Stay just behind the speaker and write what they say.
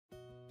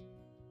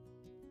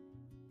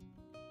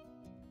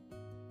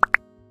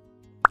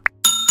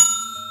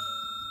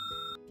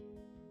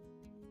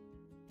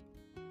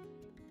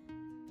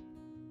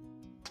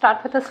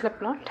start with a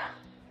slip knot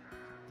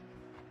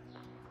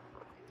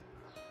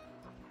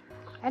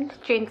and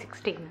chain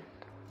 16.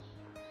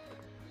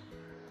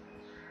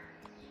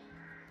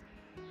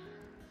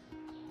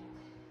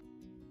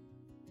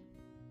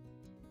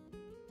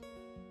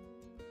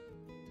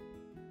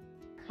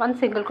 One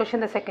single crochet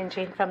in the second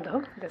chain from the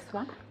hook, this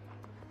one,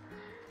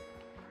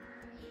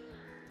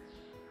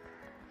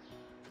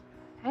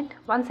 and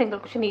one single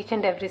crochet in each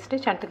and every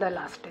stitch until the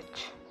last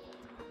stitch.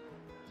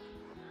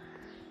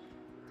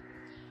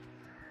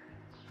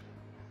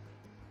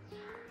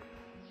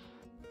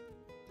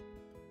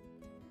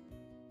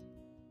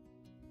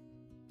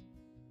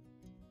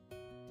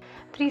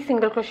 Three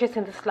single crochets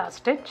in this last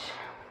stitch.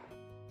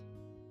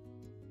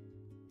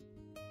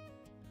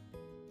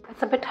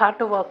 It's a bit hard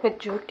to work with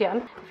jute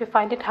yarn. If you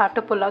find it hard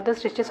to pull out the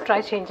stitches,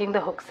 try changing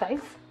the hook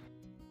size.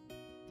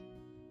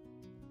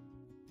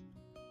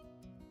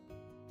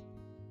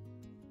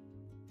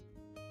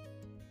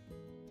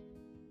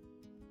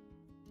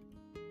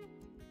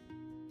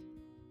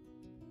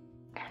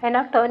 And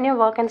now turn your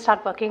work and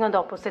start working on the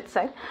opposite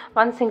side.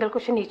 One single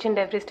crochet in each and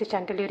every stitch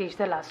until you reach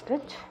the last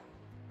stitch.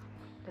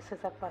 This is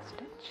the first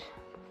stitch.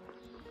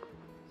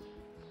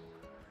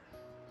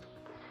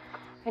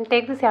 And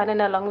take this yarn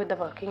in along with the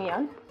working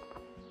yarn.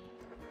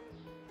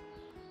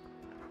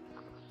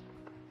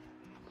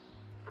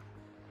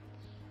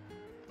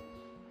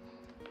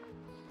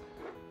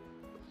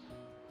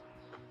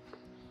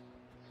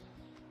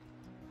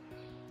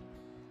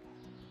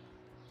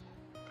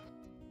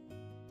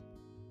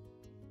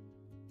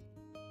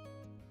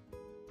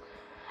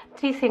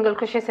 Three single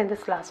crochets in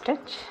this last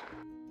stitch.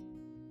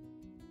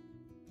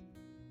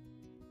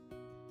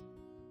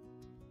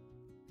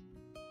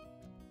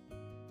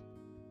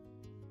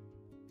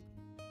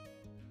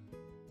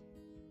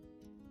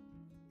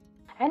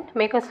 And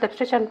make a slip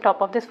stitch on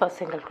top of this first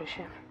single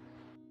crochet.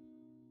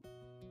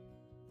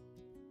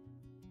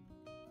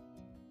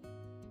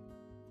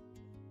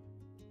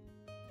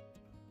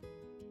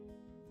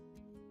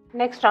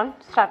 Next round,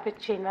 start with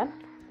chain 1.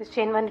 This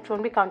chain 1, it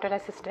won't be counted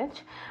as a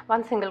stitch.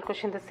 One single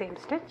crochet in the same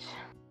stitch.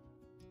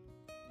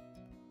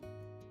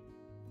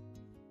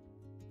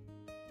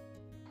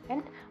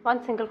 And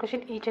one single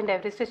crochet in each and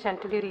every stitch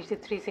until you reach the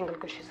 3 single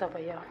crochets over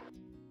here.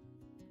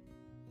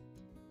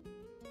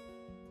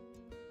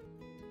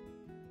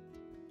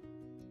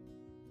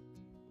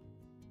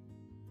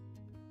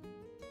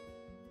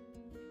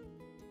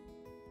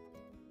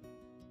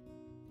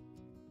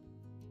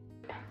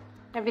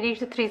 Now we reach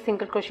the 3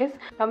 single crochets.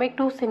 Now make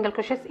 2 single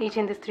crochets each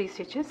in these 3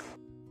 stitches.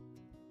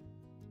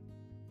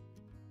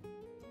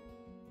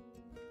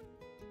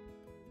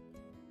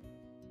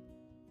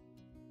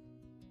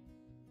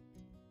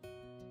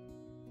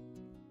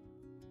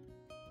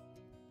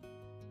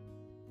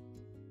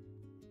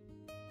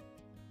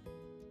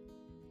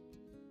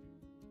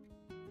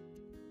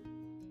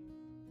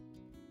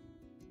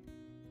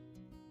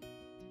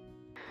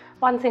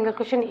 One single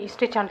crochet in each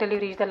stitch until you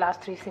reach the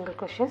last 3 single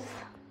crochets.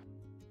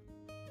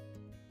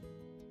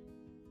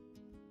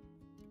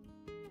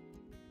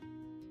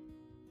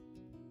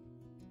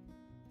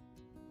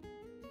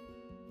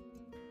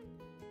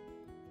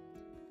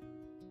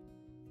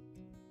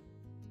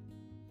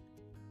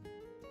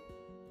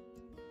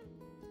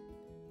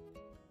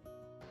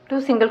 Two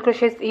single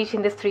crochets each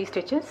in these 3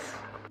 stitches.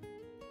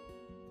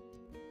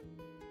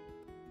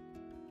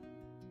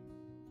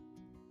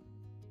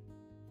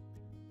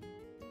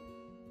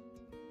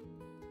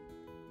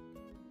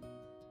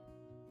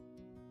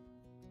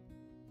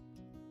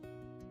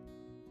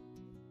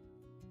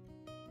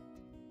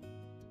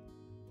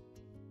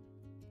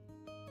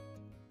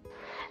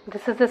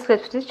 This is the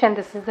slip stitch and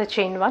this is the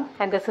chain 1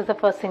 and this is the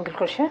first single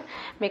crochet.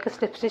 Make a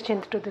slip stitch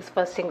into this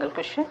first single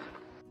crochet.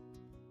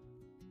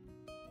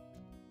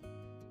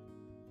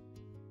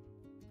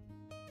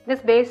 This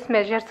base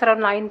measures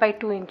around 9 by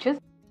 2 inches.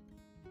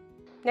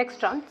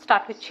 Next round,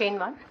 start with chain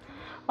 1.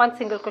 One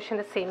single crochet in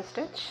the same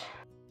stitch.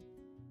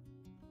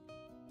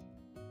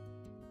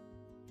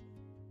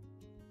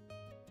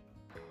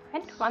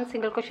 And one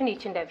single crochet in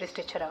each and every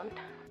stitch around.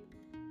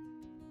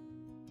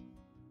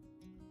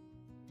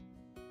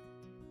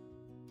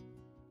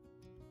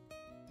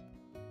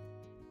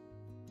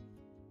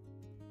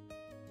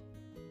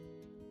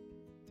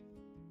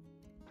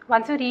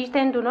 Once you reach the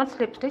end, do not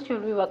slip stitch. You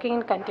will be working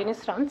in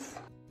continuous rounds.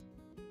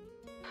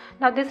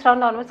 Now this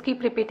round onwards,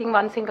 keep repeating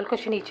one single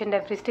crochet in each and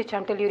every stitch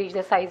until you reach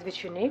the size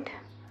which you need.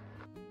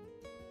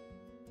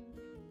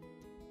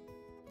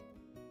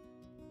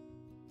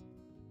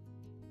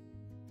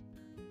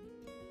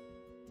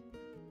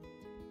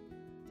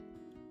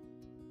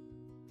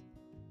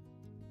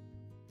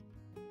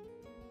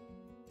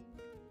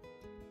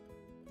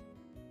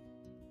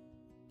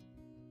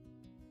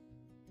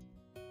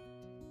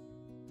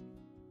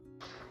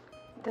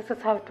 This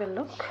is how it will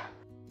look.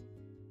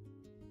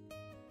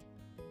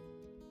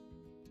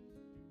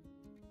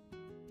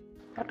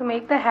 Now to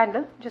make the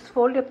handle, just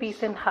fold your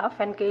piece in half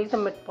and gauge the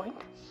midpoint.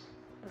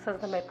 This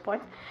is the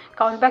midpoint.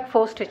 Count back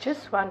 4 stitches,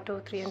 1,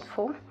 2, 3 and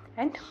 4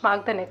 and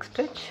mark the next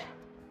stitch.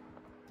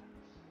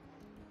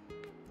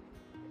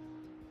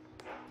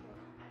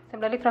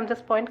 Similarly, from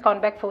this point,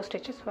 count back 4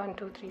 stitches, 1,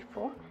 2, 3,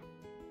 4,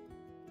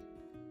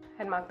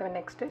 and mark the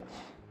next stitch.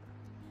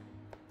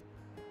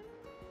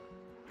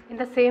 In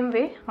the same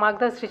way, mark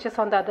the stitches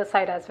on the other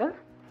side as well.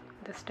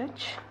 This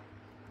stitch.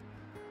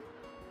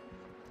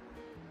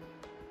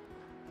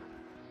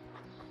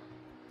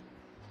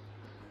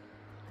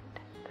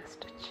 This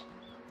stitch.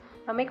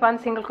 Now make 1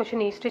 single crochet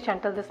in each stitch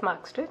until this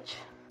mark stitch.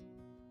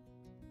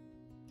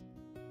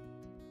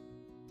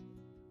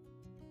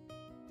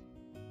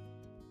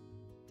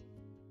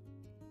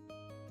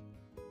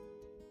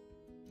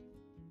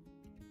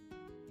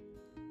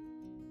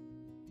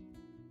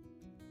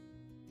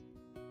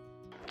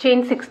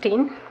 Chain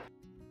 16.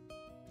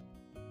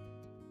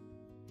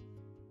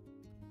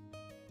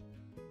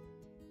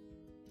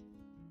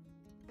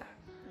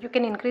 You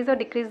can increase or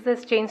decrease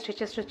this chain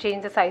stitches to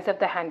change the size of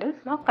the handle.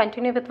 Now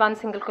continue with 1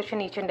 single crochet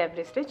in each and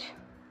every stitch.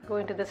 Go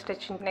into the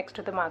stitch next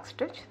to the mark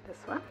stitch, this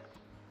one.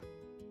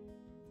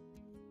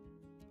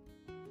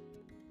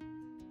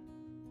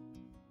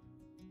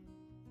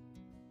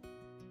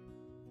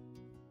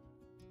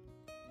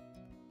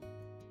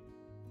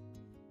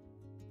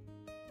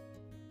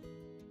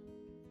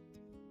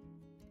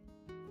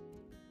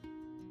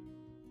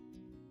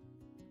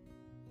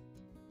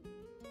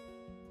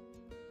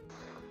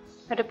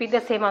 Repeat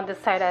the same on this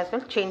side as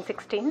well, chain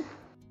 16.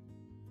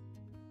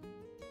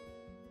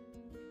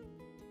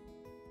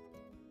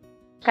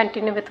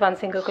 Continue with 1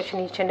 single crochet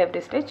in each and every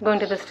stitch. Go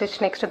into the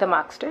stitch next to the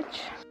mark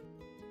stitch.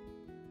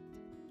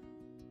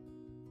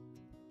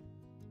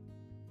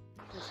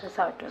 This is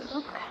how it will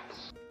look.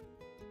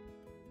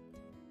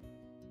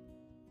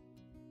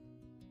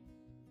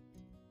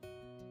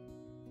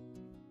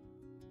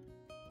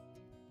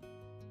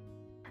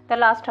 The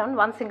last one,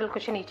 1 single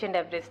crochet in each and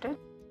every stitch.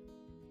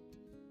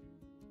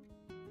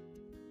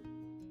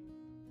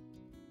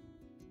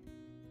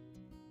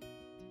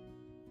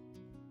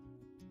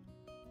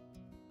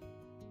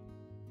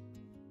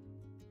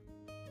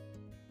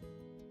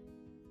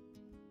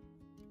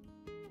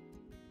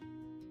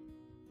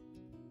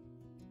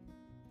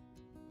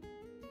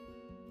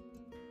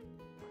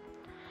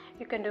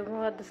 You can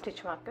remove the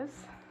stitch markers.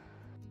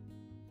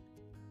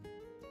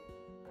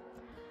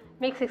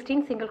 Make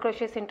 16 single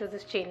crochets into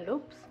this chain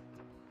loops.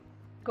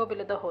 Go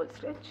below the whole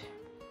stitch.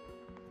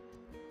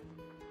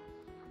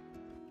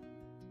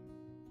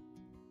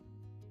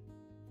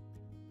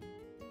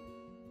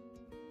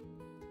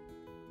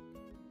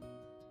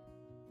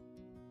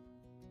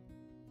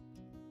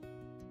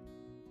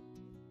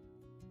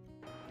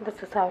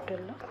 This is how it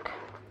will look.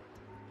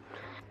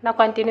 Now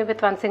continue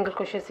with 1 single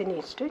crochet in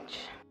each stitch.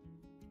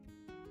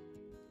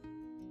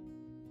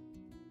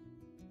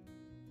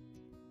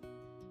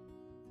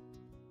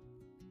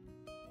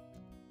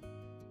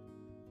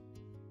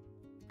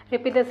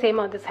 Repeat the same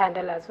on this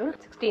handle as well,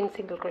 16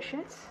 single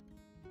crochets.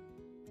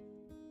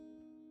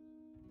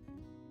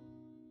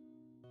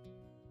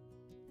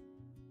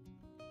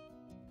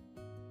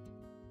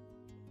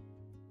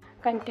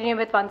 Continue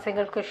with 1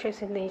 single crochet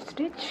in each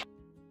stitch.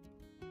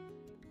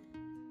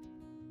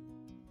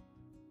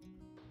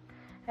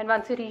 And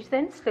once you reach the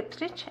end, slip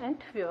stitch and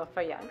weave off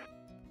a yarn.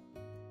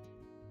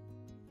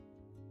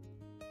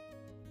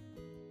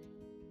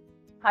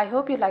 I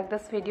hope you like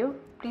this video.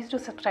 Please do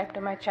subscribe to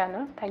my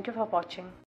channel. Thank you for watching.